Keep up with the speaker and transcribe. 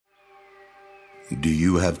Do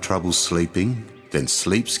you have trouble sleeping? Then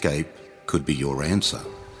Sleepscape could be your answer.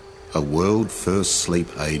 A world-first sleep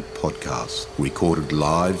aid podcast, recorded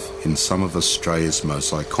live in some of Australia's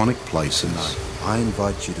most iconic places. I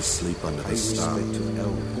invite you to sleep under the stars.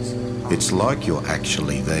 It's like you're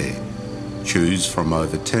actually there. Choose from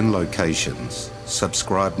over 10 locations.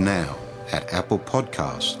 Subscribe now at Apple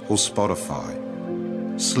Podcasts or Spotify.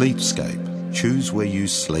 Sleepscape. Choose where you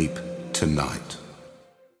sleep tonight.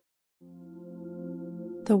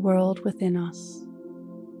 The world within us.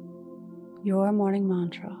 Your morning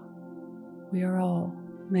mantra. We are all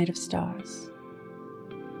made of stars.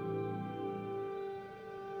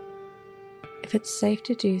 If it's safe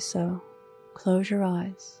to do so, close your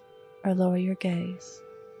eyes or lower your gaze.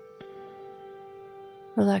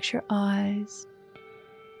 Relax your eyes,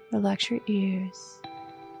 relax your ears,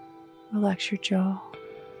 relax your jaw.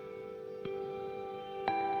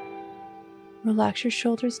 Relax your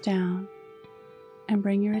shoulders down and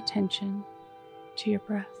bring your attention to your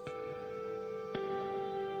breath.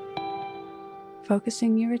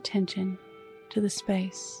 Focusing your attention to the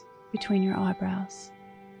space between your eyebrows.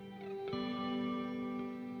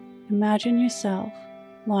 Imagine yourself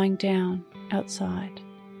lying down outside,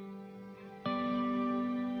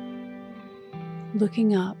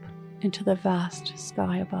 looking up into the vast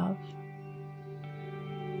sky above,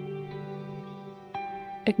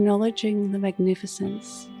 acknowledging the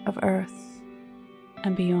magnificence of Earth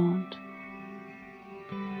and beyond,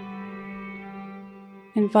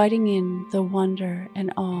 inviting in the wonder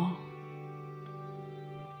and awe,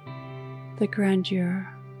 the grandeur.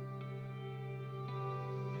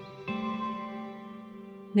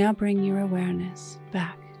 Now bring your awareness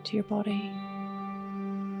back to your body,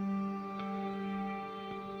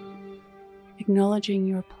 acknowledging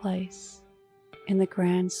your place in the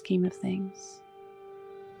grand scheme of things.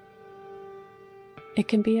 It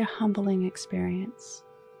can be a humbling experience,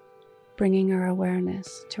 bringing our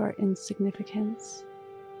awareness to our insignificance,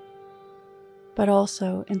 but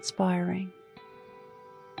also inspiring,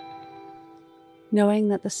 knowing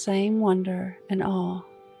that the same wonder and awe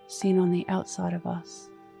seen on the outside of us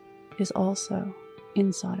is also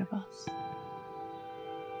inside of us.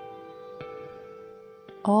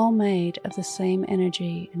 All made of the same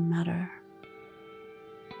energy and matter.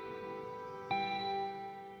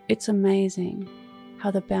 It's amazing how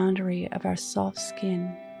the boundary of our soft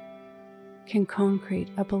skin can concrete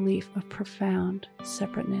a belief of profound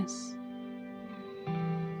separateness,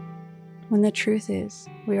 when the truth is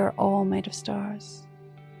we are all made of stars,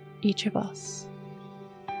 each of us,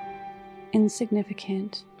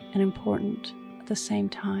 insignificant and important at the same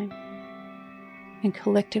time, and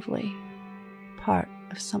collectively part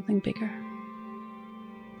of something bigger.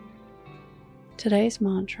 Today's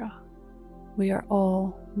mantra: we are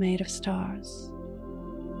all made of stars.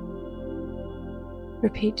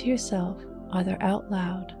 Repeat to yourself, either out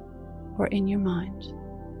loud or in your mind,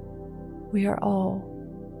 we are all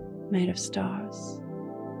made of stars.